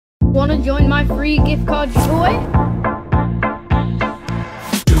Want to join my free gift card giveaway?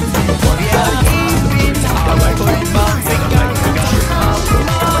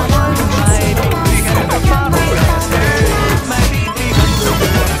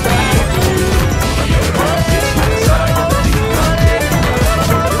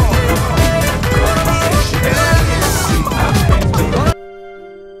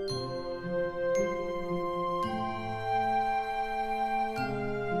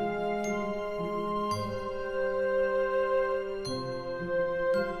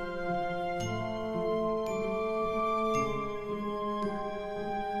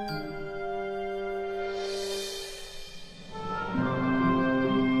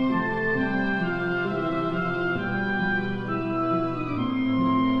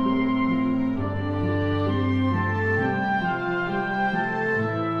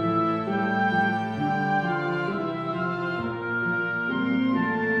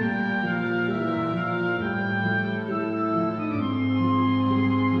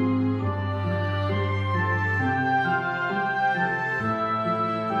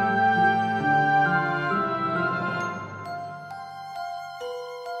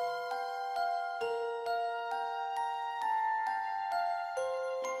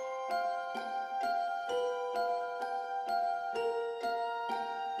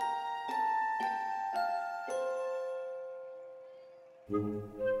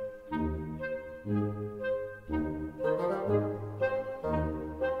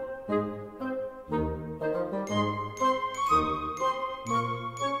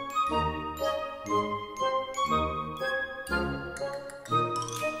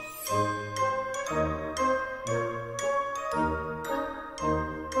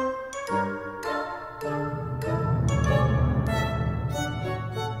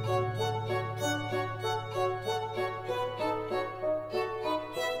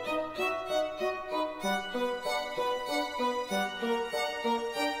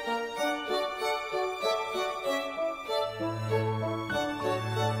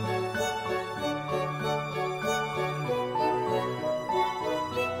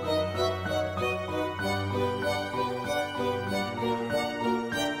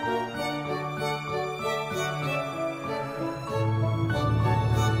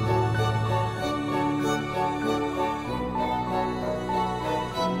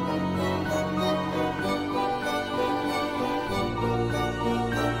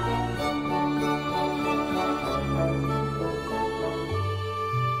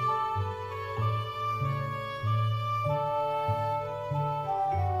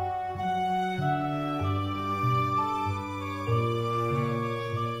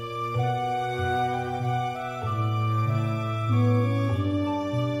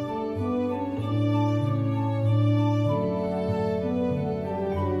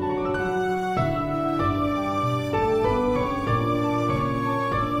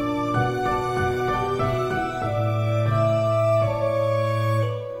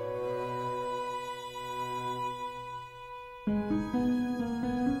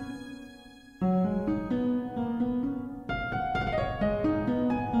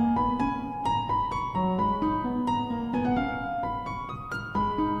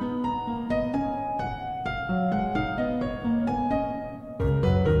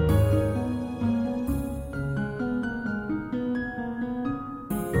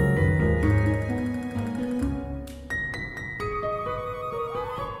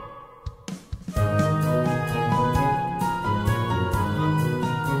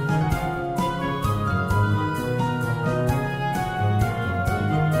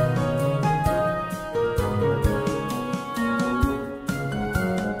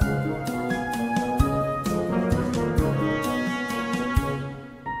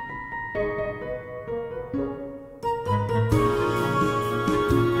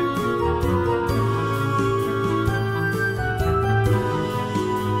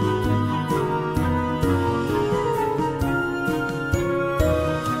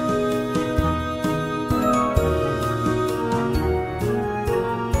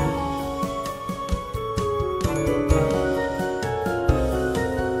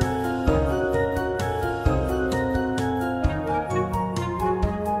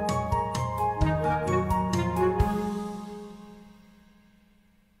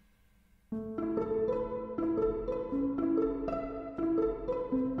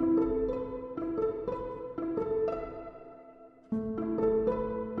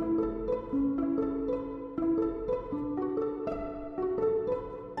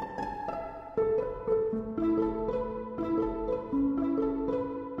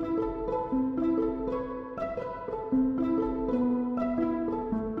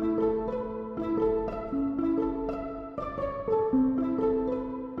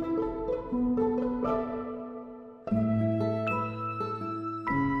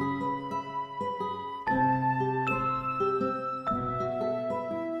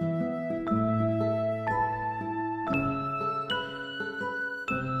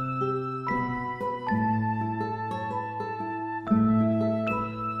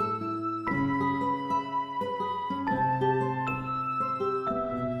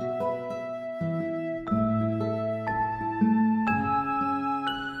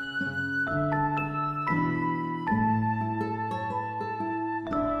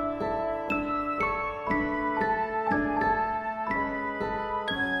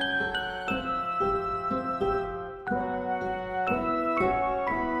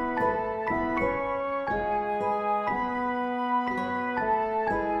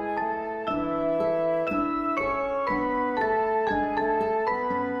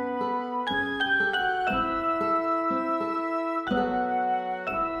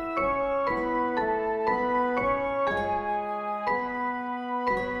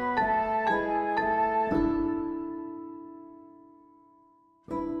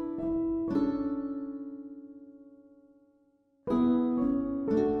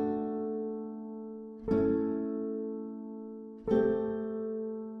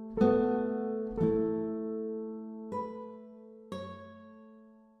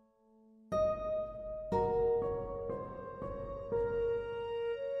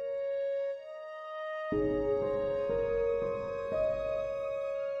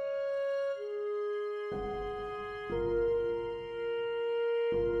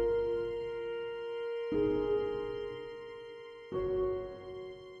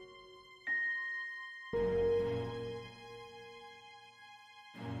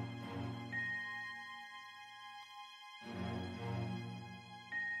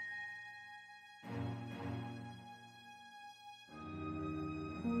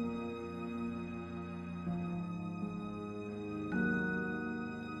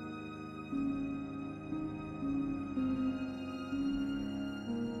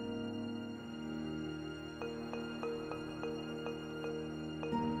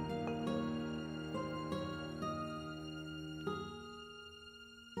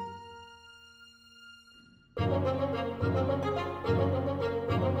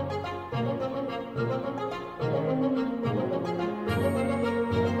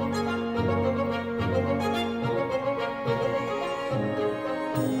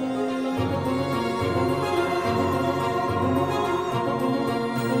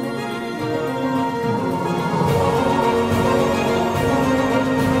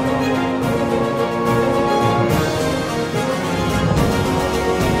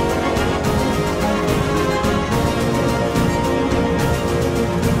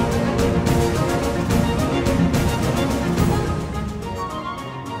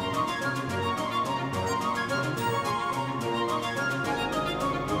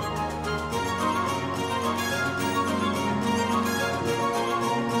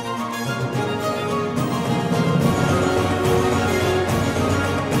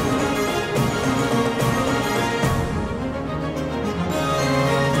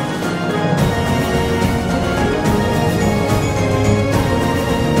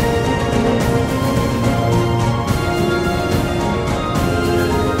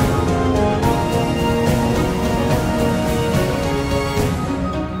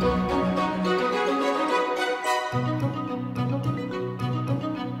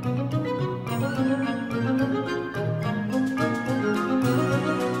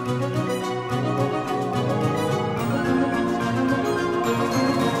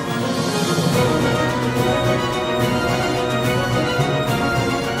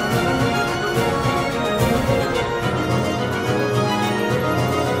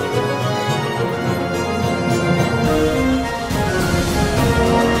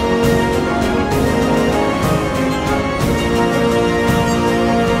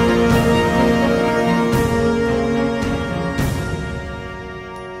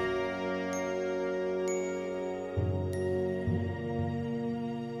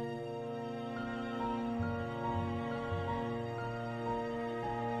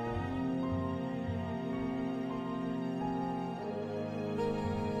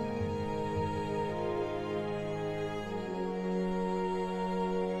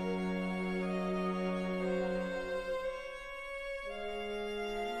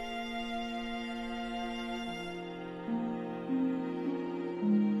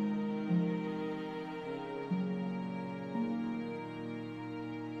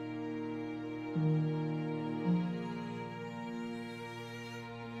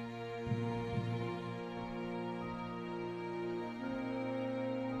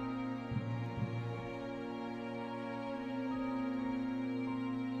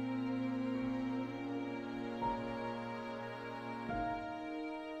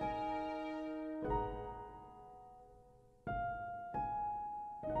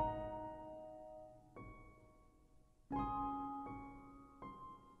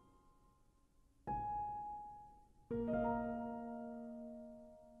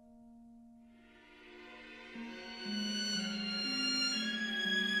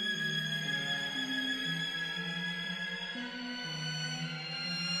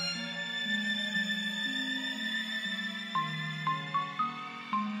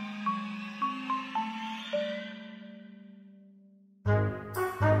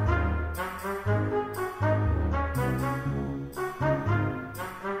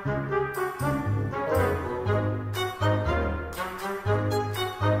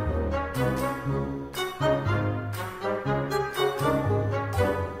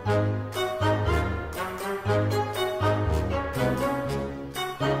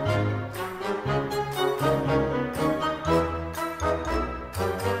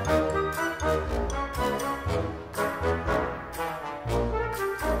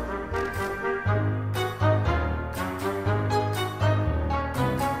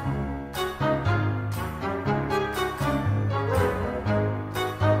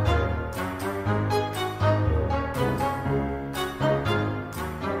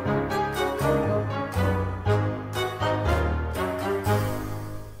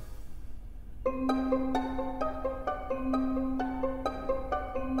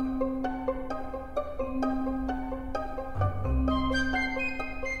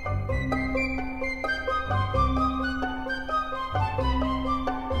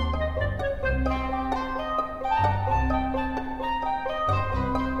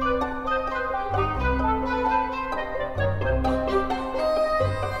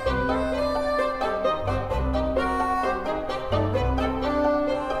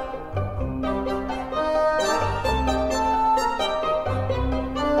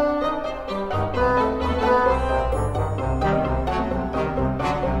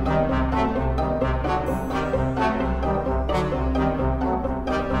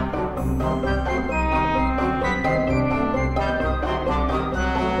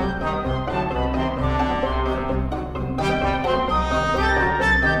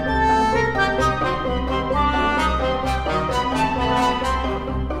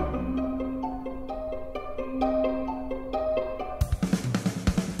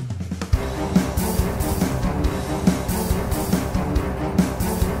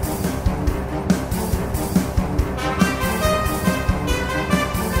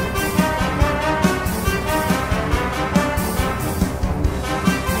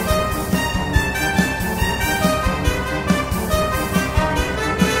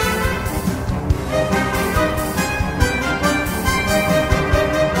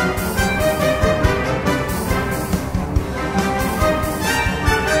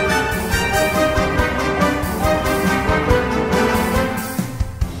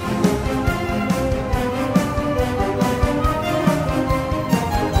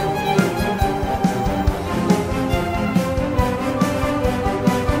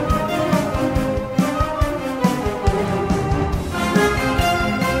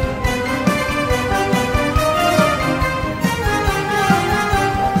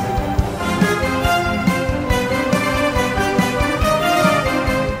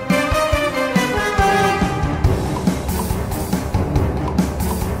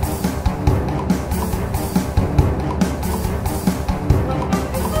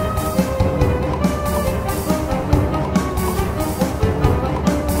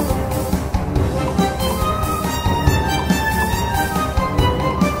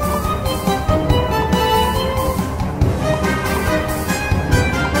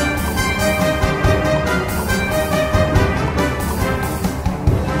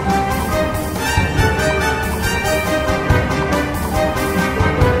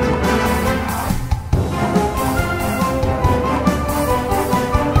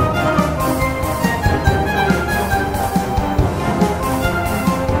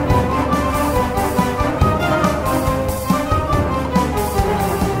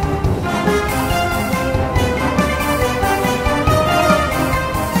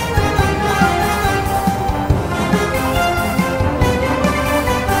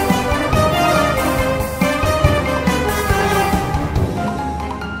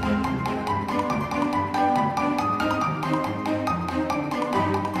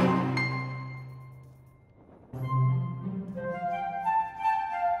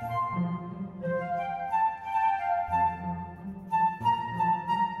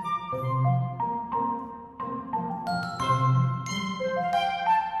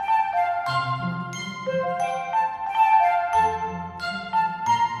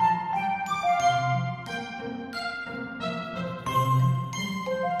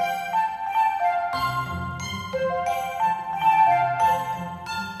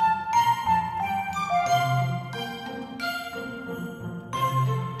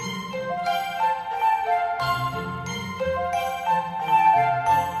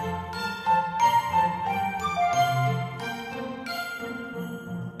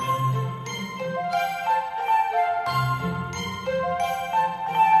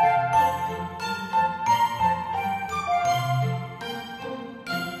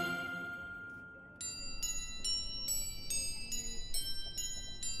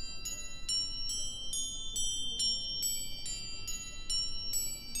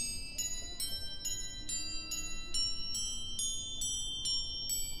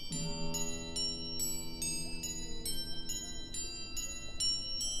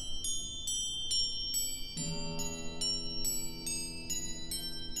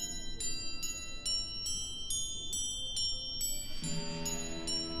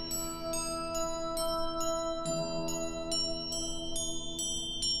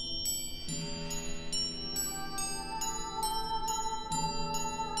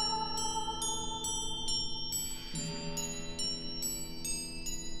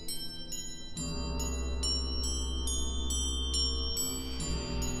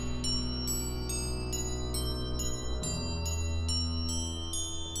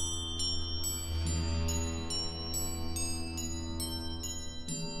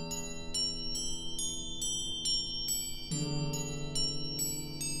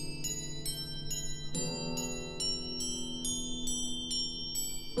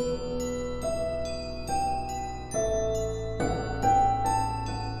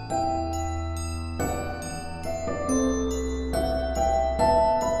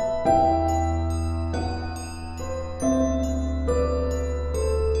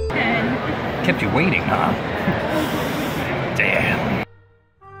 Kept you waiting, huh? Damn.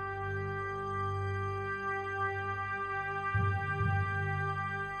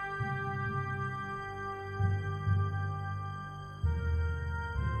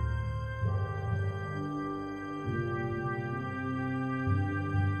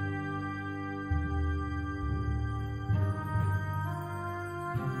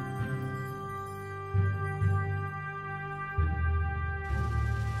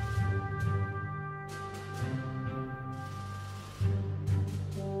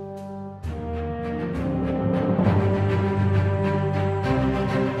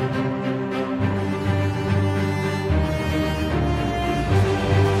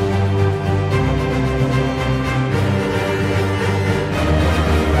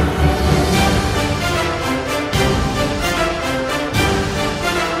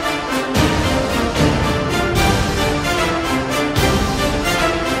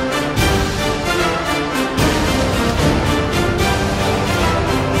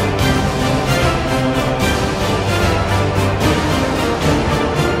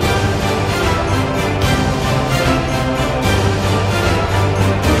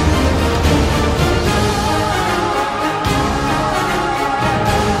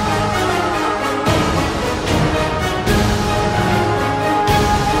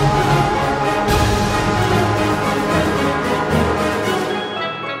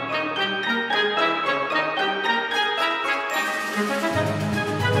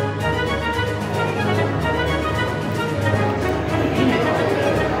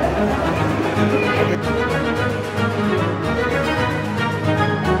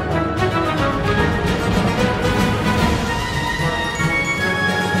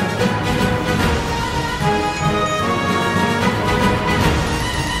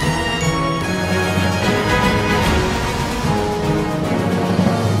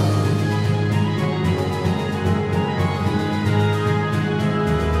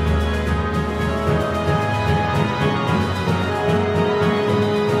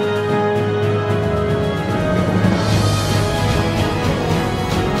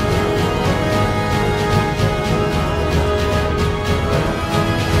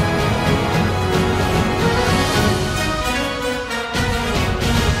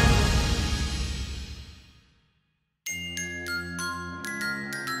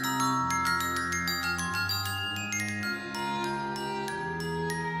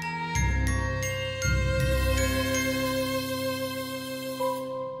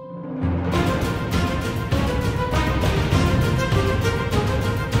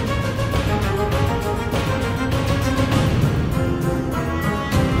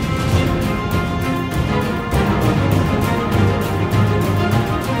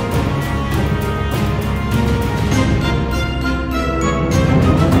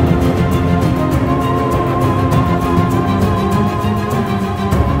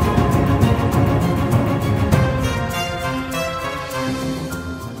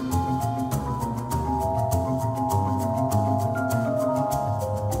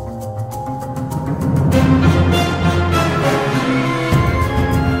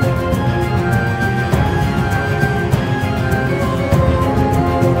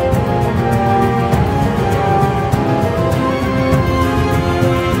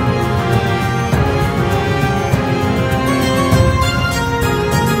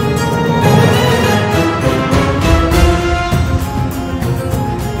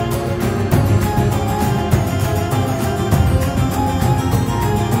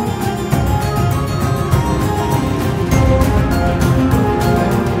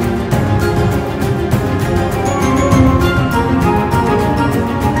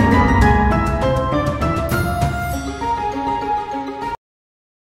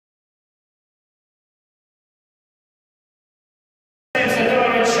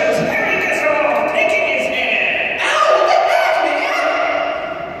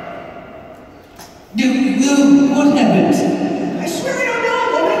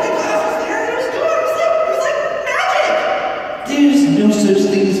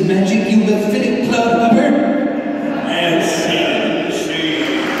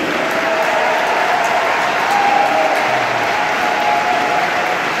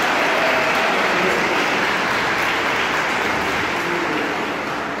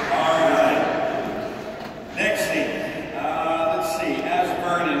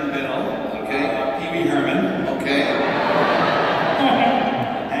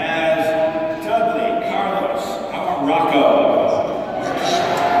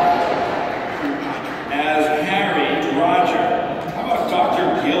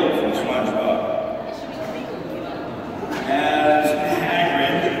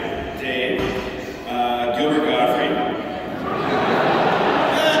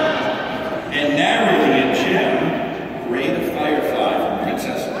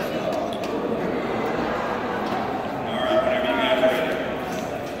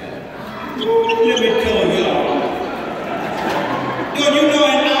 Let me tell y'all. Don't you know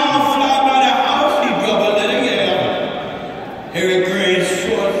an owl fly by the house? He drop a letter, yeah. Harry Gray's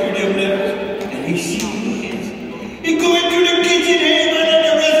short through them letters, and he sees. He go into the kitchen, hey, run at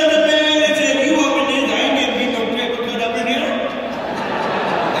the rest of the band, and said, you open this, I ain't getting me no paper cut up in here.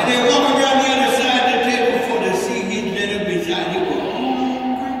 And they walk around the other side of the table for to see his letter beside him.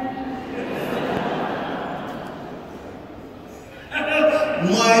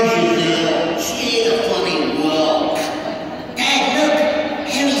 Marty Lou, she ain't a funny walk. Dad, look,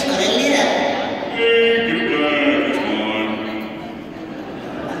 Harry's got a letter. Hey, goodbye, come on.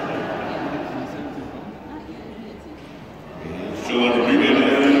 So what did you get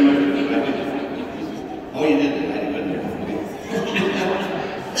there? Oh, you did? I didn't know.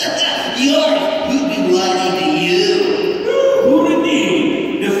 Yours, you'd be writing to you. Who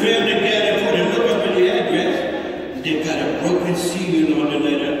indeed? The family gathered for the look up at the address. They got a broken seal on the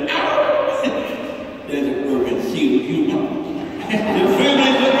letter. There's a broken seal, you know. The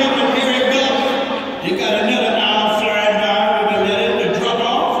family look up at Harry Bell. They got another owl flying by with a letter to drop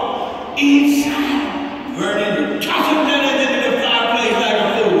off. Inside, Vernon tossing letters into the fireplace like a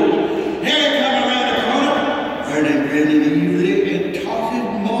fool. Harry come around the corner. Vernon grinning evilly and tossing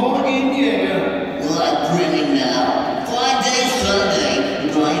more in the air. What, grinning now? 5 days Sunday,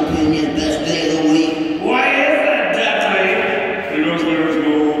 in my opinion, best day of the week. Why is that, Dudley? Because there's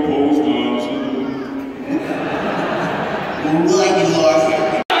no post office. Right, you are.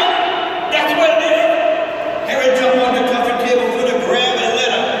 That's what it is. Harry jumped on the coffee table for to grab a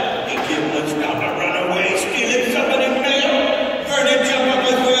letter. He give one stop and run away, stealing somebody's mail. Vernon jumped up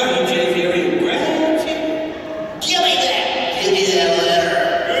as well. He chased Harry and grabbed him. Give me that. Give me that letter.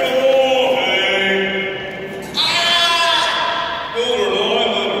 Get off, hey. Ah!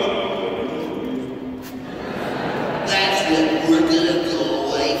 That's it. We're gonna go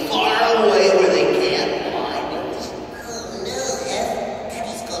away, far away where they can't find us. Oh no,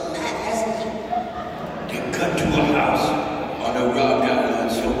 Daddy's gone mad, hasn't he? They cut to a house on a rock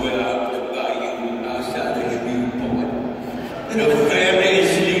island somewhere out the bayou outside of Shreveport. The family is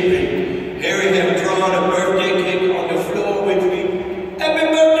sleeping. Harry have drawn a birthday cake on the floor with me. Happy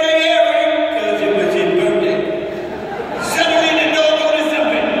birthday, Harry! Because it was his birthday. Suddenly the door goes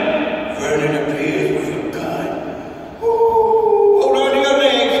something. Vernon appears with a gun. Hold on to your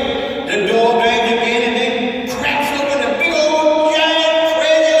legs. The door bangs again and then cracks open a big old giant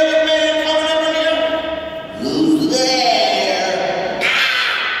crazy looking man coming up in here. Who's there?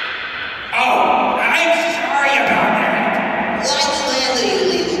 Oh, I'm sorry about that. Why demand the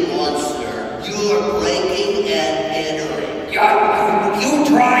illegal monster? You're breaking and entering. You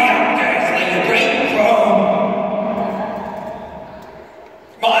dry up, Dursley, you great crone.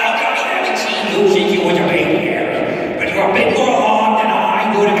 Well, I haven't seen you since you was a baby, Harry, but you're a bit more along than I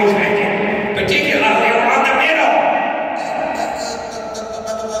would have expected, particularly around the middle.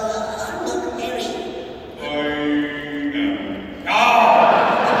 Look, Harry. Oh.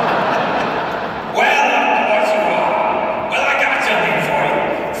 Well, of course you are. Well, I got something for you.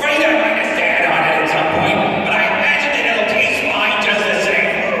 Afraid I might have stand on it at some point, but I imagine that it'll taste fine just the same.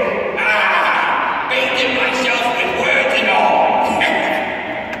 Baked it myself with words and all.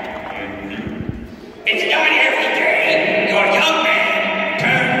 It's not every day your young man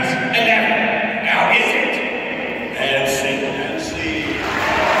turns 11. Now, is it? Nancy.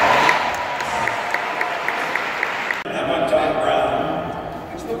 How about Doc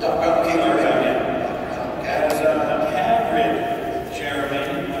Brown? Who's what Doc Brown came out of here? As Hagrid, Jeremy,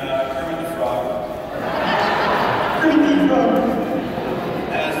 Kermit the Frog. Kermit the Frog.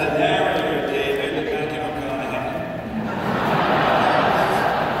 As the narrator, David, Matthew McConaughey.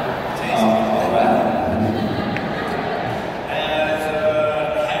 All right. As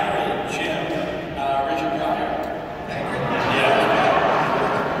Harry, Jim, Richard Pryor. Yeah.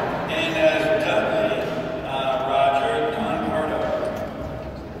 And as Dudley, Roger, Don Pardo.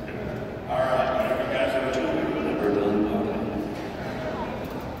 All right, whatever you guys are doing. Remember Don Pardo?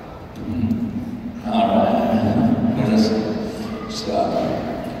 All right. Let us stop.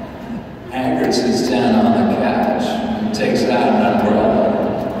 Hagrid sits down on the couch and takes out an umbrella.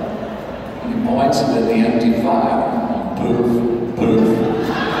 He points it at the empty fire. Poof, poof.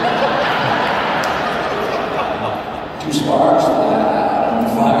 Two sparks fly out and the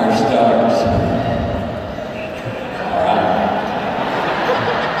fire starts. All right.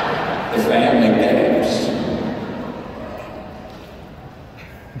 The family gaps.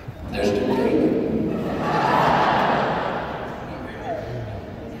 There's the David.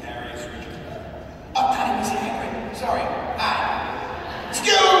 Harry's Richard. Hi, Mr. Hagrid. Sorry. Hi.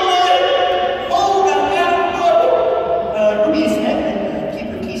 Excuse me! Oh, Ruby is Hagrid,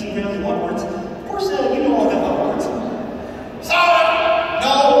 keeper Casey Brown Hogwarts.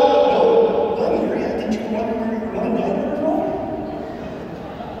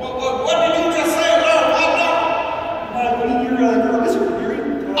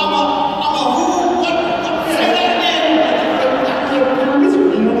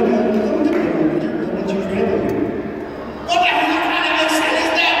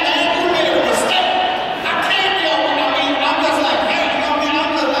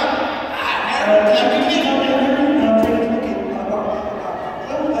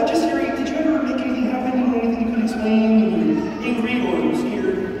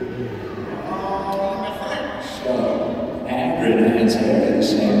 Harry the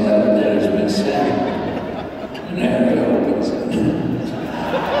same letter that has been sent. And Harry opens it.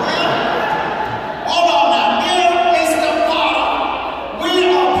 Hold on now, dear Mr. Potter. We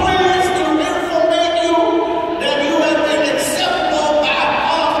are pleased to informate you that you have been accepted by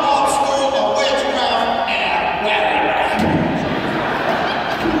Harvard School of Witchcraft and Witchcraft.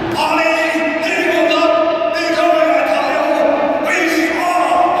 Honey, here you go. Here you go, I tell you. We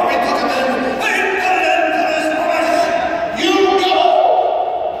are. We took him in. We put it in for this promise. You go.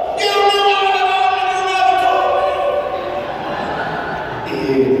 You knew all along and you never told me.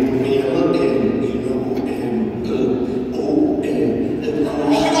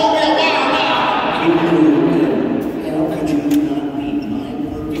 How could you not be my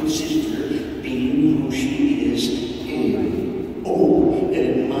perfect sister, being who she is?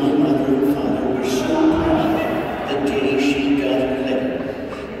 My mother and father were so proud the day she got her letter.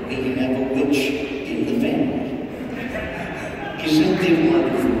 We have a witch in the family. Isn't it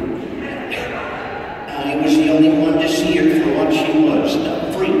wonderful? I was the only one to see her for what she was, a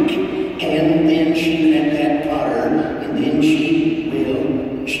freak. And then she met that Potter, and then she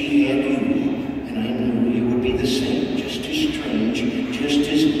had you. And I knew you would be the same, just as strange, just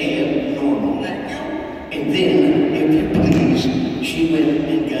as abnormal. And then, if you please, she went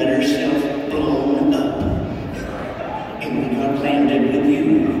and got herself blown up. And we got landed with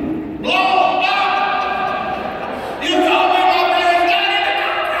you. Blown up! You told me my parents died in a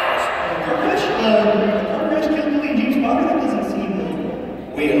car crash! Car crash killed Billy James Potter? That doesn't seem like...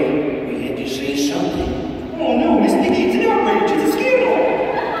 Well, we had to say something. Oh no, Miss Piggy, it's an outrage, it's a scandal!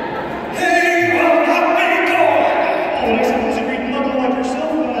 Hey, well, not me, go! Oh, and I suppose a great muggle like yourself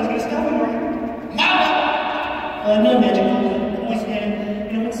when I was going to stop him, right? Mama! No, magic. Always had,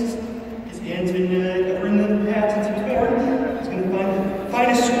 it's just, his hand's been covering the path since he was born. He's going to find the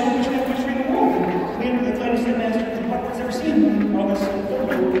finest school witchcraft in the world. And the finest headmaster the Potters ever seen. August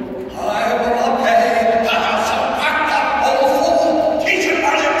 4th. I will not pay the house of packed up old fool. Teach him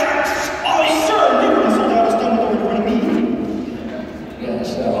how to tricks. Oh, sir, never sold out his Dumbledore in front of me. Yeah,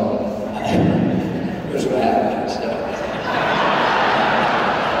 so here's what happened. So,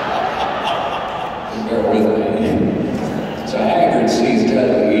 bear with me. So Hagrid sees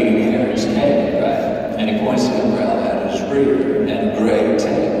Dudley eating Harry's cake, right? And he points the umbrella at his rear, and a gray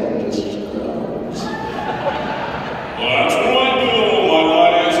tail just grows. That's what I do, my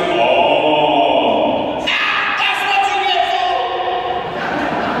ladies and all. That's what you get for!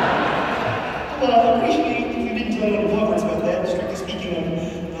 Well, I appreciate if you didn't tell anyone in Hogwarts about that. Strictly speaking,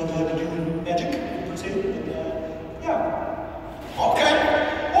 I'm not allowed to do magic, per se, but, yeah. Okay.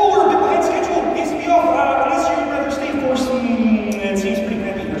 Oh, we're a bit behind schedule. Needs to be off, unless you'd rather stay for some... It seems pretty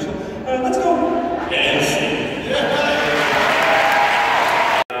crappy here, so, let's go. Yes.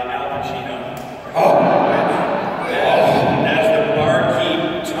 Al Pacino. Oh, As the barkeep,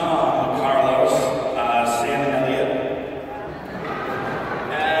 Tom Carlos, Sam Elliott.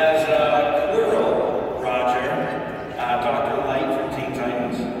 As Quirrell, Roger, Dr. Light from Teen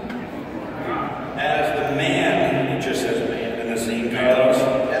Titans. As the man, it just says man in the scene, Carlos,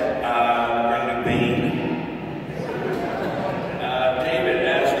 Brendan Bain. David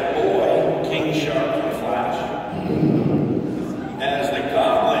as the boy, King Shark from Flash. As the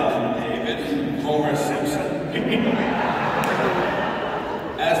goblin, David, Homer Simpson.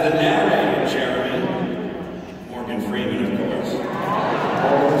 As the narrator, Jeremy, Morgan Freeman, of course.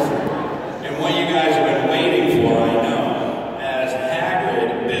 And what you guys have been waiting for, I know, as Hagrid,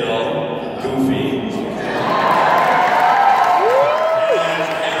 Bill, Goofy. As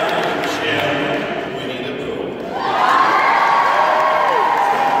Harry, Jim, Winnie the Pooh.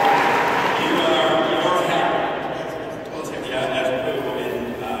 You are Harry. Yeah, as Pooh,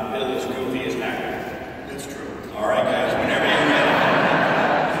 and Bill is Goofy as Hagrid. it's true. All right, guys, whenever you're ready.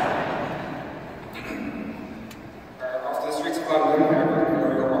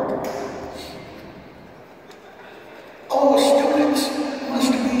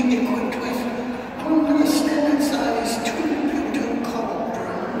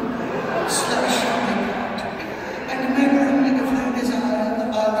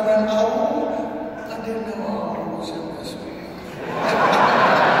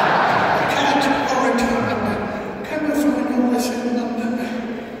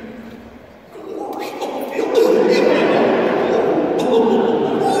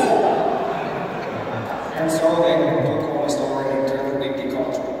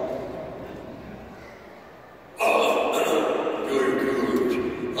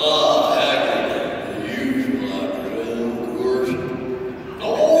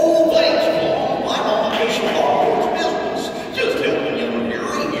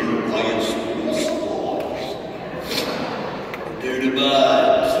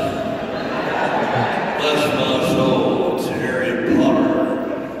 goodbyes. Bless my soul, it's Harry Potter.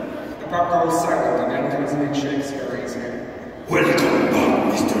 The pop goes silent and Anthony shakes Harry's hand. Welcome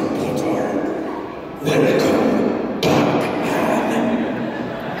back, Mr. Potter. Welcome back,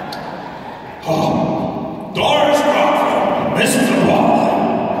 Oh, Doris Rockford, this is a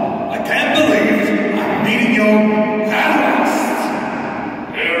wow. I can't believe I'm meeting you at last.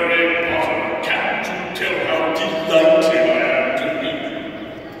 Harry Potter, can't you tell how delighted I am to meet you?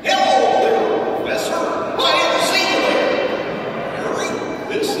 Hello there, Professor. I didn't see you there. Harry,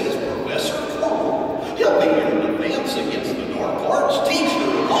 this is Professor Quirrell. He'll be your defense against the Dark Arts teacher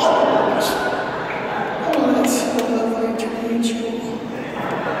of Hogwarts. Oh, it's so lovely to meet you.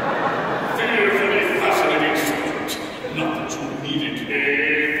 Fearfully fascinating subject. Not that you need it,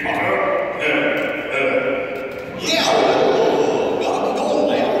 eh, Potter? Yeah, well, gotta be going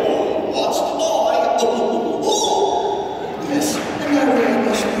now. What's the boy? Yes, and I really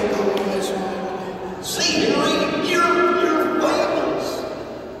must be going as well. See, Harry, you're famous.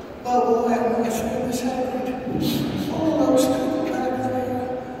 Oh, I'm my famous Hagrid. All those people back there.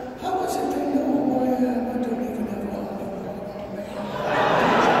 How is it they know who I am? I don't even have a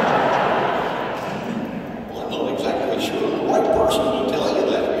well, I'm not exactly sure I'm the right person to tell you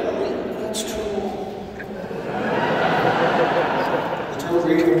that, Harry. That's true. The two of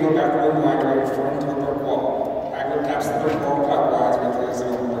you can go back to the library in front of the brick wall. Hagrid taps the brick wall clockwise with his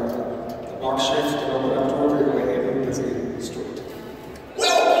own brick. The box shifts to open up toward the heavy, busy street.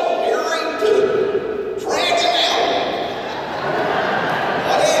 Welcome, Harry, to Dragon Alley.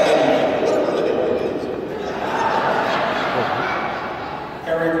 Whatever the hell it is.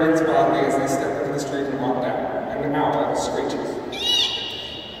 Harry grins broadly as they step into the street and walk down, and the owl screeches.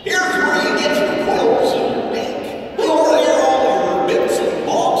 Here's where you get your quills and your ink. Over there, all your bits and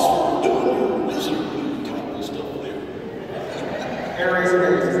bobs for doing your wizardry type of stuff there. Harry's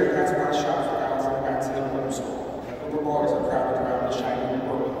amazed as they pass by a shop for owls and bats in the broom store. The little boys are crowded around the shiny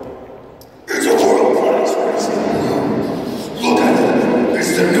world. It's a world class racing. Look at it.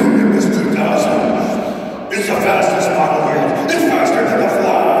 It's the new Nimbus 2000. It's the fastest model yet. It's faster than the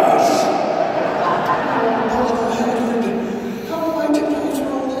Flash. Oh, Hagrid, how am I to pay for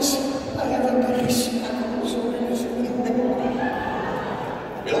all this? I haven't got any shackles or anything.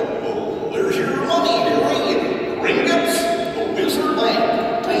 Well, there's your money, Harry. Ringgits, the wizard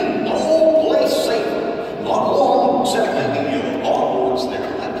land. Ain't no place safer. Not one, except maybe Hogwarts there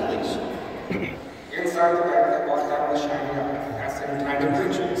in that place. Inside the bank, they walk down the shiny alley, passing kind of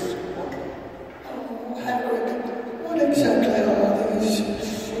creatures. Oh, Hagrid, what exactly are these?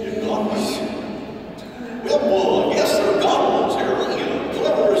 You goblins? Well, yes, they're goblins, Harry.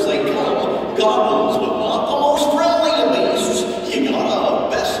 Clever as they come. Goblins, but not the most friendly of beasts. You gotta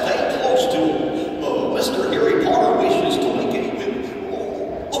best stay close to them. Mr. Harry Potter wishes to make it with.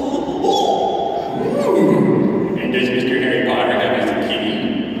 And does Mr. Harry Potter have his key?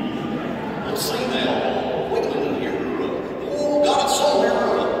 Let's see now. Wait a minute here. Got it somewhere.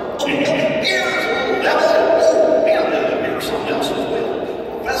 Here's devil. And here's something else as well.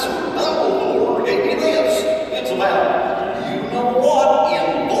 Professor Dumbledore gave me this. It's about you know what in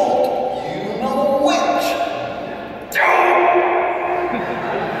Vault, you know which.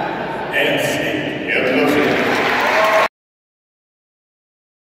 And see. It looks like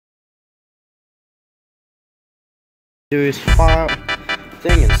do his file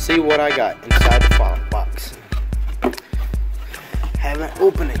thing and see what I got inside the file box. Haven't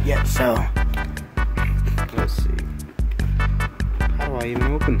opened it yet, so let's see. How do I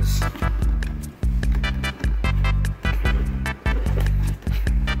even open this?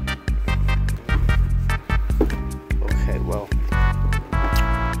 Okay, well.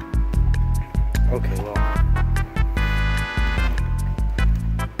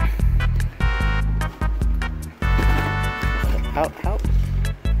 How?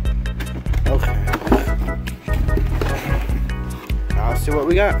 Okay. Now let's see what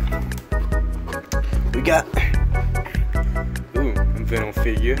we got. Ooh, a Venom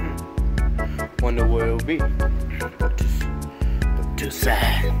figure. Wonder what it'll be. But too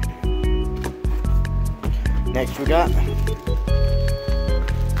sad. Next we got.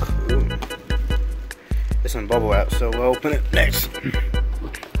 Ooh. This one bubble wrap, so we'll open it next.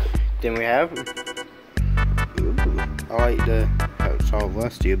 Then we have. Ooh, I like how it's all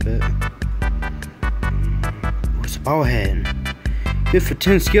rusty a bit. What's a ball head? Good for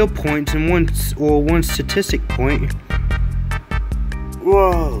 10 skill points and one statistic point.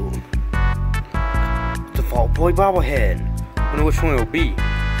 Whoa! It's a Vault Boy bobblehead. Wonder which one it'll be.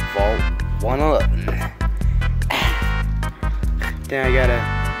 Vault 111. Then I got a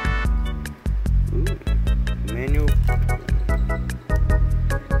manual.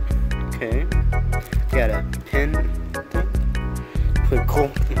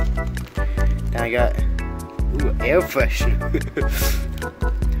 I got air freshener.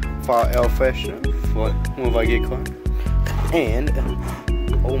 Fire air freshener. What if I get caught? And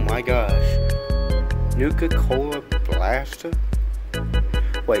oh my gosh, Nuka-Cola Blaster.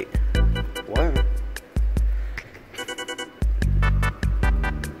 Wait, what?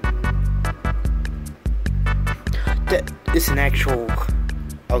 It's an actual.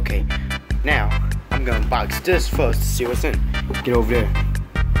 Okay, now I'm gonna box this first to see what's in. Get over there.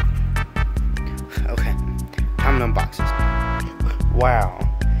 Okay, time to unbox this. Wow,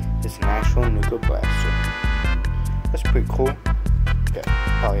 it's an actual Nuka Blaster. That's pretty cool. Okay,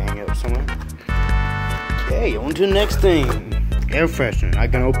 probably hang it up somewhere. Okay, on to the next thing. Air freshener. I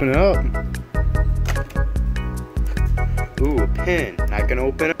can open it up. Ooh, a pen. I can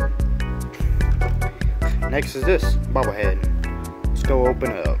open it. Next is this bobblehead. Let's go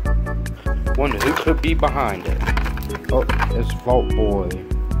open it up. Wonder who could be behind it. Oh, it's Vault Boy.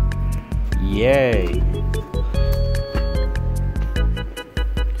 Yay.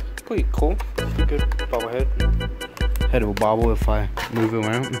 Pretty cool. Pretty good bobblehead. Head will bobble if I move it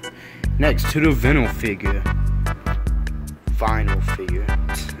around. Next to the Venom figure. Vinyl figure.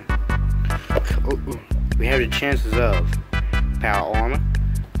 We have the chances of Power Armor,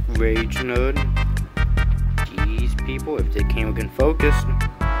 Rage Nerd. These people, if they came again focused.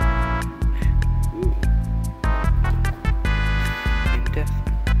 Ooh. And death.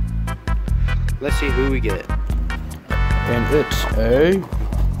 Let's see who we get. And it's a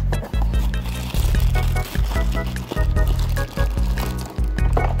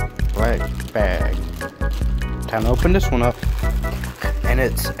black bag. Time to open this one up. And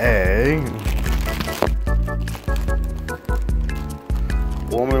it's a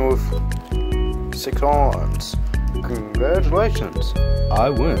woman with 6 arms. Congratulations, I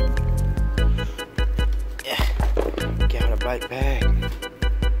win. Yeah, get out a black bag.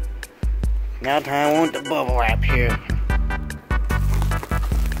 Now time I want the bubble wrap here.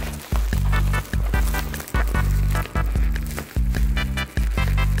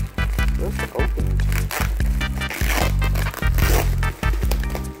 Let's open it.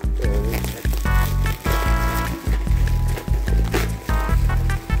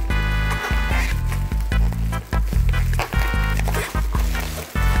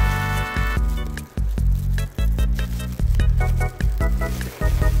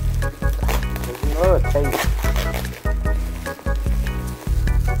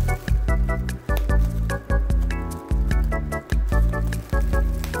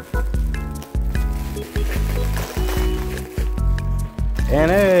 And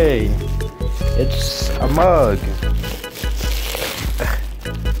hey, it's a mug.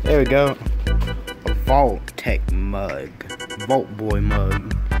 There we go. A Vault Tech mug. Vault Boy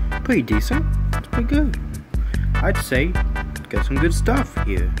mug. Pretty decent. It's pretty good. I'd say got some good stuff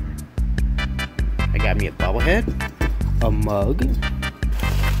here. I got me a bobblehead, a mug,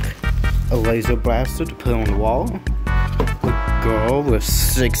 a laser blaster to put on the wall, a girl with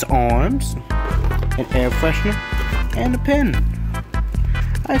 6 arms, an air freshener, and a pen.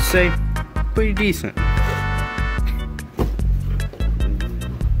 I'd say pretty decent.